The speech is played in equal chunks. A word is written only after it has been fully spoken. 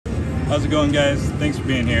How's it going, guys? Thanks for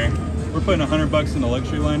being here. We're putting $100 in the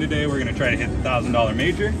luxury line today. We're gonna try to hit the $1,000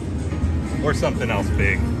 major or something else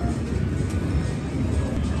big.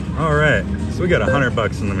 All right, so we got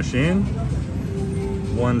 $100 in the machine.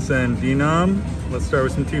 1 cent denom. Let's start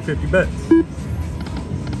with some 250 bets.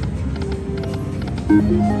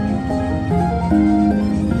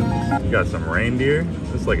 Got some reindeer.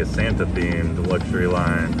 This is like a Santa themed luxury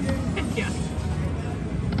line. Yeah.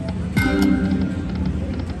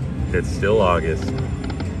 It's still August.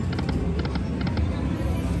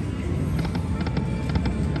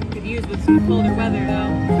 Could use with some colder weather though.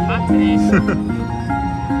 It's hot today.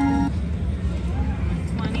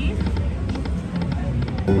 20.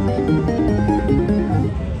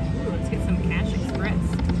 Ooh, let's get some Cash Express.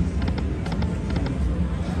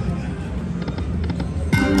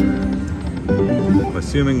 I'm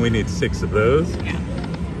assuming we need 6 of those. Yeah.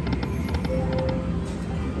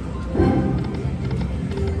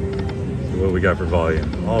 So what we got for volume?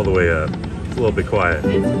 All the way up. It's a little bit quiet.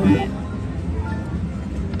 It's quiet.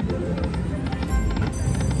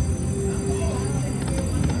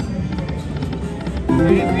 Alright,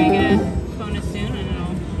 we're gonna get a bonus soon and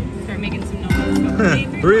it'll start making some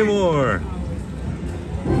noise. 3 more.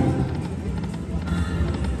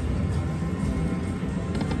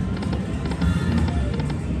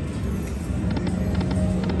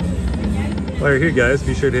 While you're here, guys,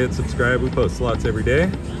 be sure to hit subscribe. We post slots every day.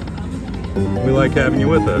 We like having you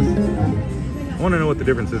with us. I want to know what the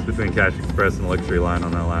difference is between Cash Express and luxury line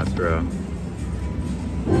on that last row.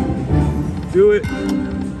 Do it.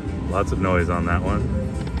 Lots of noise on that one.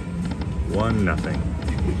 1-0.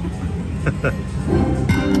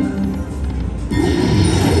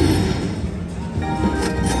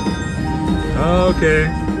 Okay,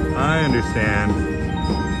 I understand.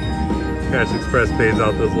 Cash Express pays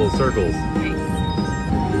out those little circles. Nice.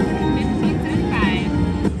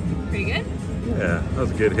 15.75. Pretty good? Yeah, that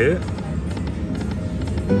was a good hit.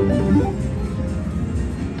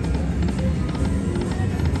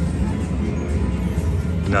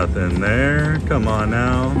 Nothing there. Come on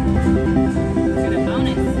now. Got a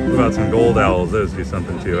bonus. What about some gold owls? Those do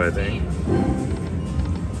something too, I think.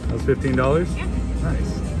 That was $15? Yeah.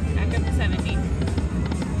 Nice. Back up to 70.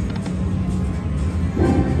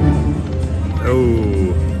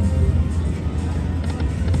 Oh.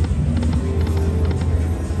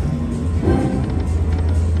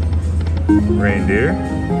 Reindeer.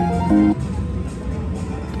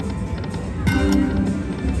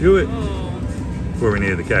 Do it. Oh. Before we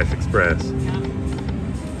needed the Cash Express. Yeah.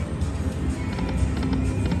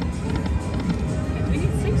 We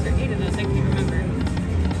need 6 or 8 of those, I can't remember.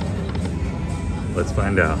 Let's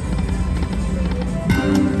find out.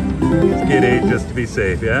 Let's get 8 just to be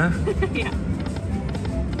safe, yeah? Yeah.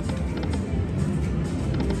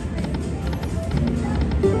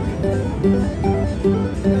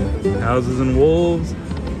 Houses and wolves.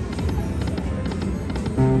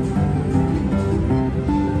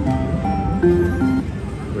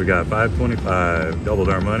 We got 525. Doubled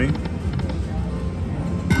our money.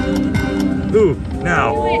 Ooh,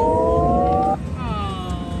 now. Oh.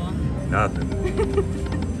 Nothing.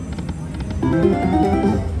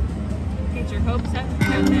 Get your hopes up for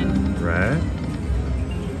nothing. Right?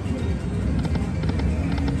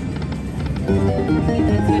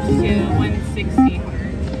 Let's switch to 160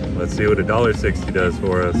 heart. Let's see what $1.60 does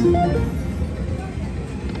for us.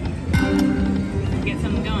 Get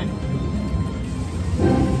something going.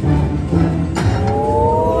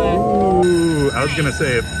 Ooh, I was gonna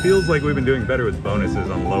say, it feels like we've been doing better with bonuses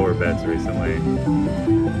on lower bets recently.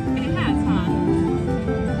 It has, huh?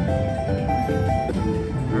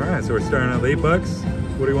 Alright, so we're starting at $8.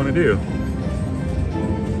 What do you want to do?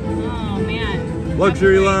 Oh, man.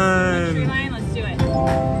 Luxury line! Luxury line, let's do it.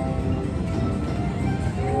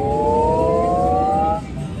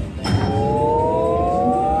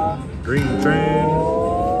 Green train.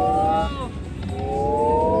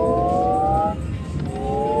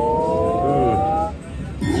 Ooh.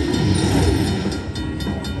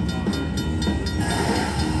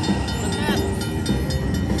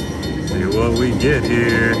 See what we get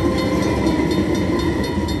here.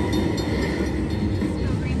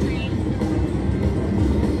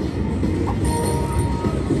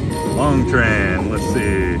 Long train, let's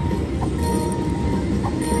see.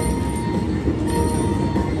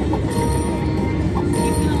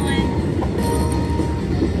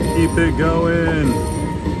 Keep it going.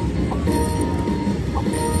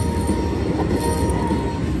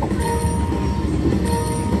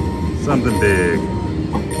 Something big.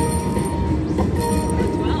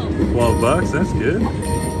 12 bucks, that's good.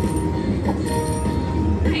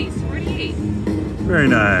 Nice, 48. Very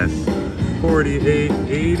nice.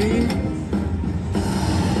 48.80.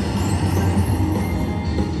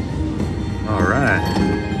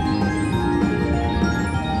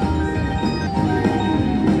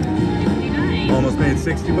 made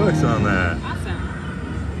 60 bucks on that. Awesome.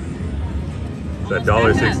 It's that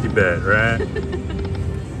 $1.60 bet, right?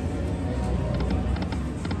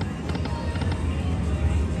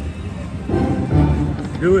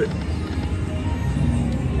 Do it.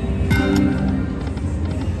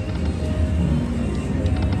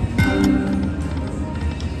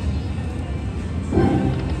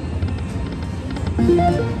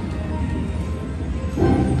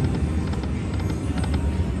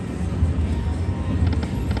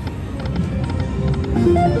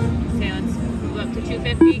 Okay, let's move up to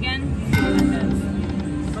 250 again. See what that does.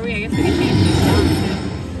 Or wait, I guess we can change these down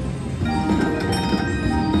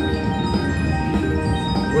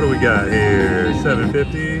too. What do we got here?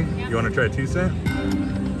 750. Yep. You want to try 2 cent?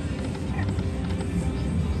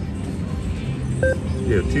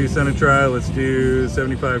 Give 2 cent a try. Let's do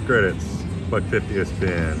 75 credits. $1.50 a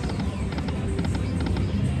spin.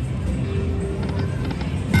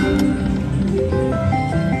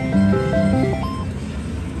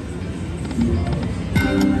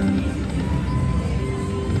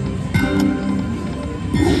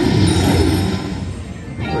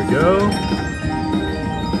 There we go.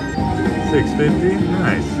 650.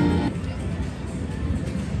 Nice.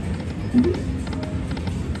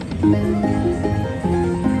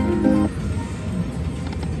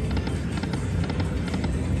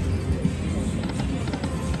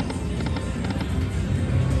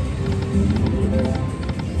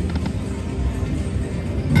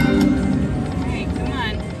 Alright, come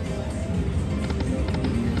on.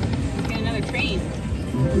 Let's get another train.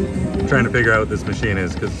 I'm trying to figure out what this machine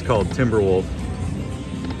is because it's called Timberwolf,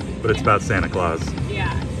 but it's about Santa Claus.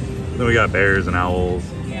 Yeah. Then we got bears and owls,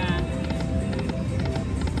 Yeah.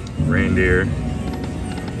 reindeer.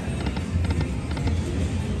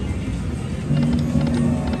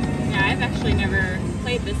 Yeah, I've actually never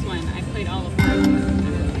played this one. I played all of ours, but I've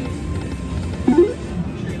never played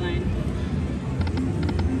Tree Line.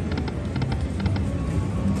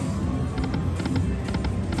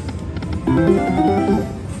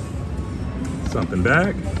 Something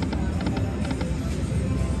back.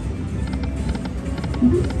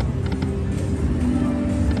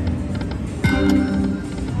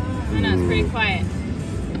 I know, it's pretty quiet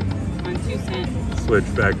on 2 cent.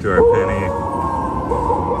 Switch back to our penny.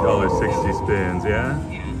 $1.60 spins, yeah?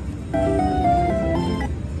 Yeah.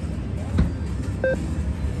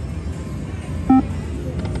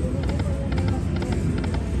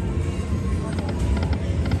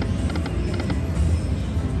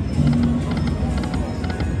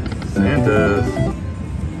 Santa's.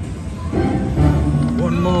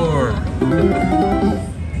 One more.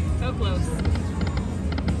 So close.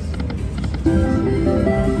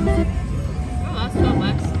 Oh, that's 12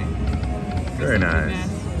 bucks. Okay. Very That's not too nice.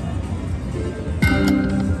 bad.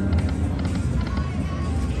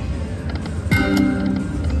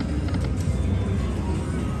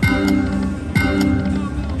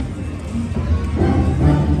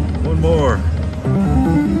 One more.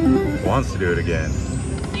 Wants to do it again.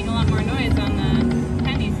 Making a lot more noise on the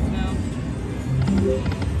pennies, though.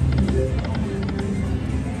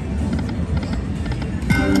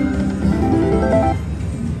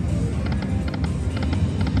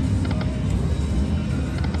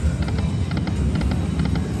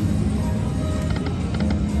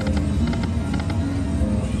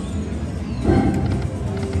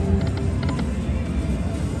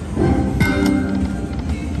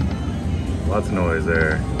 Lots of noise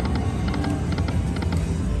there.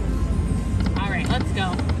 All right, let's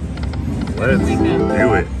go. Let's Wake up.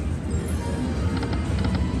 do it.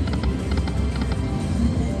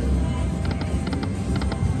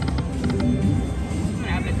 I'm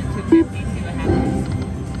gonna up it to 250, see what happens.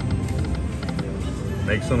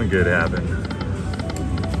 Make something good happen.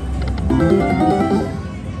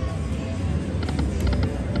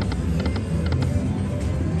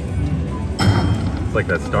 It's like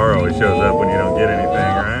that star always shows up when you don't get anything,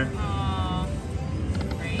 right? Oh,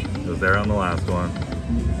 great. It was there on the last one.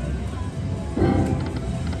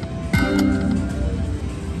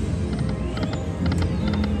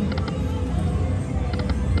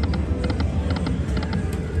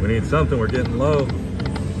 We need something, we're getting low. Go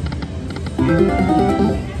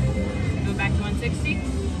back to 160.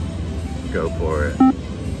 Go for it.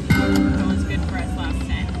 That was good for us last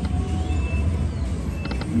time.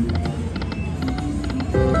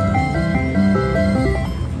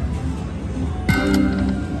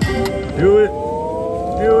 Do it.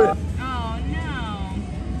 Do it. Oh no.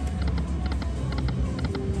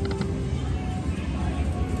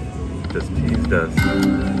 Just teased us.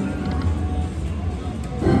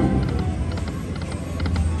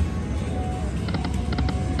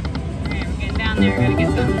 Alright, we're getting down there. Gotta get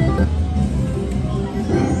something.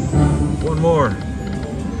 more.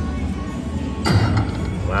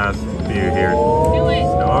 Last few here. Do it.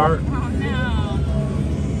 Start. Oh no.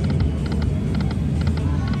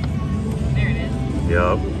 There it is.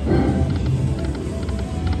 Yep.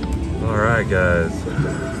 All right, guys.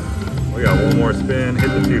 We got one more spin. Hit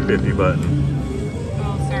the 250 button.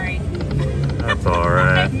 Oh, sorry. That's all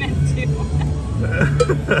I right. meant to.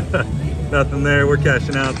 Nothing there. We're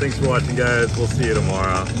cashing out. Thanks for watching, guys. We'll see you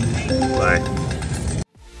tomorrow. Bye.